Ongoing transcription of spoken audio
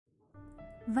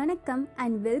வணக்கம்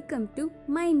and welcome to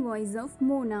mind voice of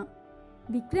Mona.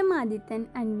 Vikramadithan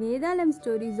and Vedalam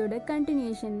ஸ்டோரிஸோட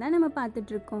continuation தான் நம்ம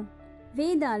பார்த்துட்ருக்கோம்.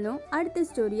 வேதாளம் அடுத்த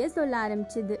ஸ்டோரியை சொல்ல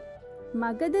ஆரம்பிச்சுது.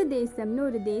 மகத தேசம்னு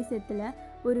ஒரு தேசத்தில்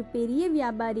ஒரு பெரிய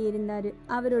வியாபாரி இருந்தார்.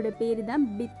 அவரோட பேர் தான்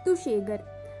பித்து சேகர்.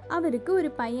 அவருக்கு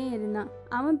ஒரு பையன் இருந்தான்.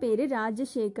 அவன் பேர்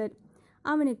ராஜசேகர்.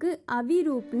 அவனுக்கு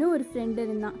அவிரூப்னு ஒரு ஃப்ரெண்ட்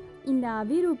இருந்தான். இந்த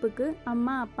அவிரூப்புக்கு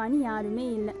அம்மா அப்பான்னு யாருமே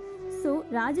இல்லை. ஸோ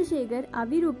ராஜசேகர்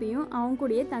அவிரூப்பையும் அவன்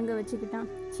கூடயே தங்க வச்சுக்கிட்டான்.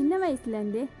 சின்ன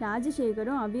வயசுலேருந்தே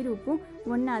ராஜசேகரும் அவிரூப்பும்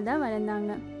ஒன்றா தான்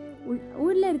வளர்ந்தாங்க.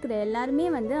 ஊரில் இருக்கிற எல்லாருமே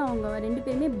அவங்க ரெண்டு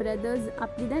பேருமே பிரதர்ஸ்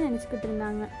அப்படி தான் நினச்சிக்கிட்டு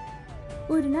இருந்தாங்க.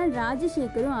 ஒரு நாள்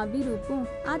ராஜசேகரும் அவிரூப்பும்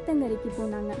ஆத்தங்கரைக்கு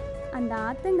போனாங்க. அந்த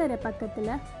ஆத்தங்கரை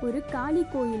பக்கத்தில் ஒரு காளி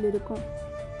கோயில் இருக்கும்.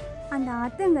 அந்த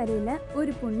ஆத்தங்கரையில்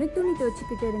ஒரு பொண்ணு துணி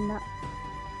துவச்சிக்கிட்டு இருந்தா.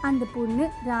 அந்த பொண்ணு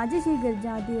ராஜசேகர்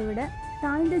ஜாதியை விட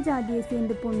தாழ்ந்த ஜாதியை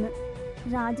சேர்ந்த பொண்ணு.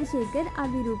 ராஜசேகர்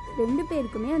அவிரூப் ரெண்டு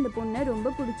பேருக்குமே அந்த பொண்ணை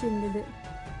ரொம்ப பிடிச்சிருந்தது.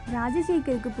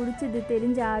 ராஜசேகருக்கு பிடிச்சது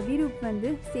தெரிஞ்ச அவிரூப்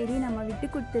சரி நம்ம விட்டு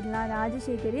கொடுத்துடலாம்,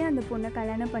 ராஜசேகரே அந்த பொண்ணை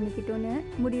கல்யாணம் பண்ணிக்கிட்டோன்னு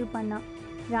முடிவு பண்ணான்.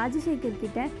 ராஜசேகர்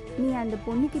கிட்ட நீ அந்த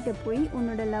பொண்ணுக்கிட்ட போய்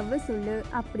உன்னோட லவ்வை சொல்லு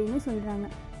அப்படின்னு சொல்கிறாங்க.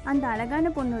 அந்த அழகான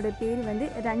பொண்ணோட பேர்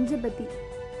ரஞ்சபதி.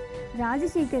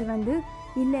 ராஜசேகர்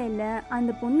இல்லை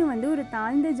அந்த பொண்ணு ஒரு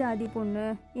தாழ்ந்த ஜாதி பொண்ணு,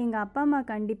 எங்கள் அப்பா அம்மா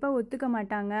கண்டிப்பாக ஒத்துக்க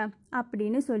மாட்டாங்க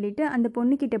அப்படின்னு சொல்லிட்டு அந்த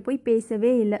பொண்ணுக்கிட்ட போய்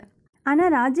பேசவே இல்லை.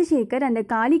 ஆனால் ராஜசேகர் அந்த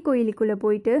காளி கோயிலுக்குள்ளே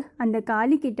போயிட்டு அந்த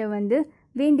காளிக்கிட்ட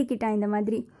வேண்டிக்கிட்டான், இந்த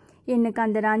மாதிரி எனக்கு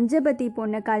அந்த ரஞ்சபதி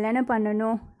பொண்ணை கல்யாணம்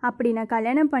பண்ணணும், அப்படி நான்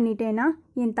கல்யாணம் பண்ணிட்டேன்னா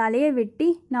என் தலையை வெட்டி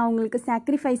நான் உங்களுக்கு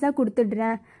சாக்ரிஃபைஸாக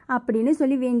கொடுத்துடுறேன் அப்படின்னு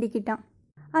சொல்லி வேண்டிக்கிட்டான்.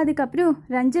 அதுக்கப்புறம்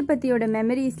ரஞ்சபதியோட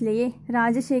மெமரிஸ்லேயே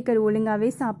ராஜசேகர் ஒழுங்காகவே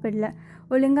சாப்பிடல.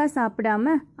 ஒழுங்காக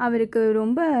சாப்பிடாம அவருக்கு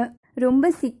ரொம்ப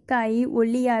ரொம்ப சிக்காகி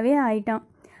ஒல்லியாகவே ஆயிட்டான்.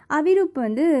 அவிரூப்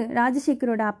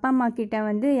ராஜசேகரோட அப்பா அம்மா கிட்ட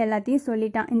எல்லாத்தையும்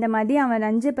சொல்லிட்டான். இந்த மாதிரி அவன்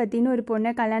ரஞ்சபத்தின்னு ஒரு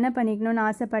பொண்ணை கல்யாணம் பண்ணிக்கணும்னு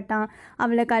ஆசைப்பட்டான்,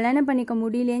 அவளை கல்யாணம் பண்ணிக்க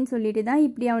முடியலேன்னு சொல்லிட்டு தான்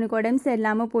இப்படி அவனுக்கு உடம்பு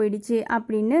சரியில்லாமல் போயிடுச்சு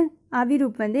அப்படின்னு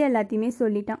அவிரூப் எல்லாத்தையுமே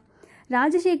சொல்லிட்டான்.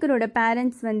 ராஜசேகரோட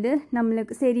பேரண்ட்ஸ்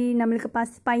நம்மளுக்கு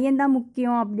பையன்தான்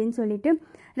முக்கியம் அப்படின்னு சொல்லிட்டு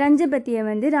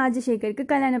ரஞ்சபதியை ராஜசேகருக்கு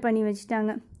கல்யாணம் பண்ணி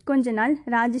வச்சுட்டாங்க. கொஞ்ச நாள்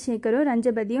ராஜசேகரும்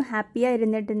ரஞ்சபதியும் ஹாப்பியாக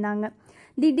இருந்துட்டு இருந்தாங்க.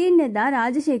 திடீர்னு தான்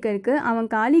ராஜசேகருக்கு அவன்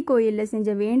காளி கோயிலில்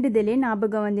செஞ்ச வேண்டுதலே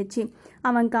ஞாபகம் வந்துச்சு.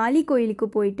 அவன் காளி கோயிலுக்கு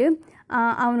போயிட்டு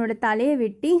அவனோட தலையை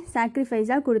வெட்டி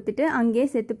சாக்ரிஃபைஸாக கொடுத்துட்டு அங்கேயே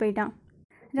செத்து போயிட்டான்.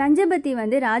 ரஞ்சபதி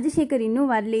ராஜசேகர்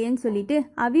இன்னும் வரலையேன்னு சொல்லிட்டு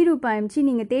அவிரூப் அனுப்பிச்சு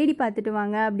நீங்கள் தேடி பார்த்துட்டு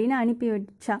வாங்க அப்படின்னு அனுப்பி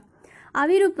வச்சா.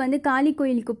 அவிரூப் காளி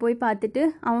கோயிலுக்கு போய் பார்த்துட்டு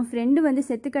அவன் ஃப்ரெண்டு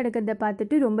செத்து கிடக்கிறத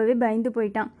பார்த்துட்டு ரொம்பவே பயந்து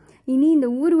போயிட்டான். இனி இந்த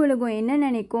ஊர் உலகம் என்ன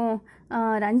நினைக்கும்,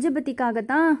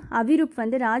 ரஞ்சபதிக்காகத்தான் அவிரூப்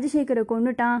ராஜசேகரை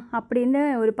கொண்டுட்டான் அப்படின்னு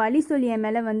ஒரு பழி சொல்லி என்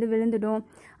மேலே விழுந்துடும்,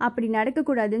 அப்படி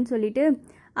நடக்கக்கூடாதுன்னு சொல்லிட்டு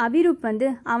அவிரூப்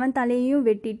அவன் தலையையும்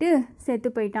வெட்டிட்டு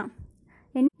செத்து போயிட்டான்.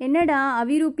 என்னடா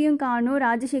அவிரூப்பையும் காணும்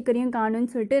ராஜசேகரையும்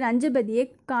காணும்னு சொல்லிட்டு ரஞ்சபதியே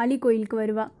காளி கோயிலுக்கு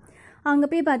வருவா. அங்கே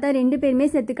போய் பார்த்தா ரெண்டு பேருமே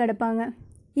செத்து கிடப்பாங்க.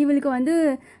 இவளுக்கு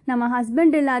நம்ம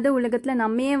ஹஸ்பண்ட் இல்லாத உலகத்தில்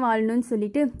நம்மையே வாழணும்னு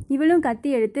சொல்லிட்டு இவளும் கத்தி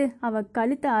எடுத்து அவள்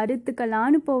கழுத்தை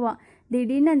அறுத்துக்கலான்னு போவாள்.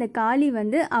 திடீர்னு அந்த காளி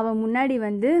அவள் முன்னாடி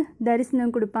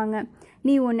தரிசனம் கொடுப்பாங்க.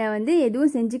 நீ உன்னை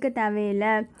எதுவும் செஞ்சுக்க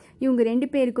தேவையில்லை, இவங்க ரெண்டு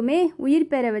பேருக்குமே உயிர்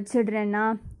பெற வச்சிடுறேன்னா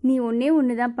நீ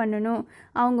ஒன்று தான் பண்ணணும்,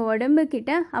 அவங்க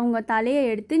உடம்புக்கிட்ட அவங்க தலையை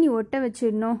எடுத்து நீ ஒட்ட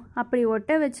வச்சிடணும், அப்படி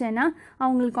ஒட்ட வச்சேன்னா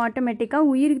அவங்களுக்கு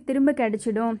ஆட்டோமேட்டிக்காக உயிர் திரும்ப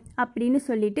கிடச்சிடும் அப்படின்னு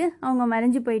சொல்லிட்டு அவங்க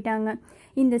மறைஞ்சு போயிட்டாங்க.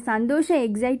 இந்த சந்தோஷ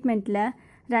எக்ஸைட்மெண்ட்டில்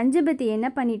ரஞ்சபதி என்ன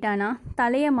பண்ணிட்டானா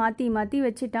தலையை மாற்றி மாற்றி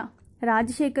வச்சுட்டான்.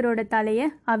 ராஜசேகரோட தலையை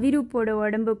அவிரூப்போட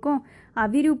உடம்புக்கும்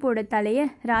அவிரூப்போட தலையை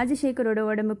ராஜசேகரோட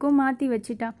உடம்புக்கும் மாற்றி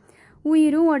வச்சுட்டான்.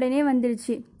 உயிரும் உடனே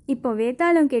வந்துருச்சு. இப்போ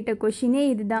வேதாளம் கேட்ட கொஷினே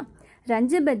இதுதான்,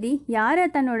 ரஞ்சபதி யாரை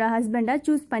தன்னோட ஹஸ்பண்டாக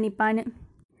சூஸ் பண்ணிப்பான்னு.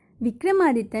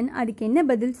 விக்ரமாதித்தன் அதுக்கு என்ன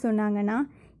பதில் சொன்னாங்கன்னா,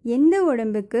 எந்த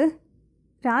உடம்புக்கு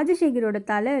ராஜசேகரோட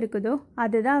தலை இருக்குதோ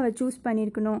அதை தான் அவள் சூஸ்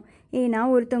பண்ணியிருக்கணும். ஏன்னா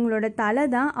ஒருத்தவங்களோட தலை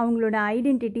தான் அவங்களோட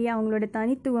ஐடென்டிட்டி, அவங்களோட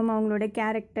தனித்துவம், அவங்களோட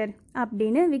கேரக்டர்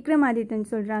அப்படின்னு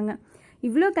விக்ரமாதித்தன் சொல்கிறாங்க.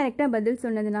 இவ்வளோ கரெக்டாக பதில்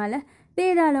சொன்னதுனால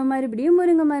வேதாளம் மறுபடியும்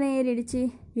முருங்கை மரம் ஏறிடுச்சு.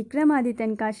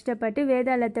 விக்ரமாதித்தன் கஷ்டப்பட்டு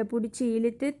வேதாளத்தை பிடிச்சி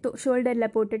இழுத்து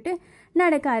ஷோல்டரில் போட்டுட்டு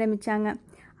நடக்க ஆரம்பித்தாங்க.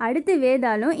 அடுத்து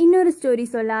வேதாளம் இன்னொரு ஸ்டோரி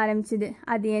சொல்ல ஆரம்பிச்சுது.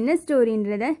 அது என்ன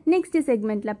ஸ்டோரின்றதை நெக்ஸ்ட்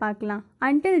செக்மெண்ட்டில் பார்க்கலாம்.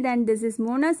 Until then this is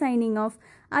Mona signing off.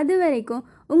 அது வரைக்கும்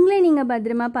உங்களை நீங்கள்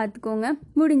பத்திரமா பார்த்துக்கோங்க.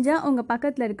 முடிஞ்சால் உங்கள்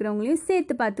பக்கத்தில் இருக்கிறவங்களையும்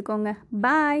சேர்த்து பார்த்துக்கோங்க.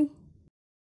 பாய்.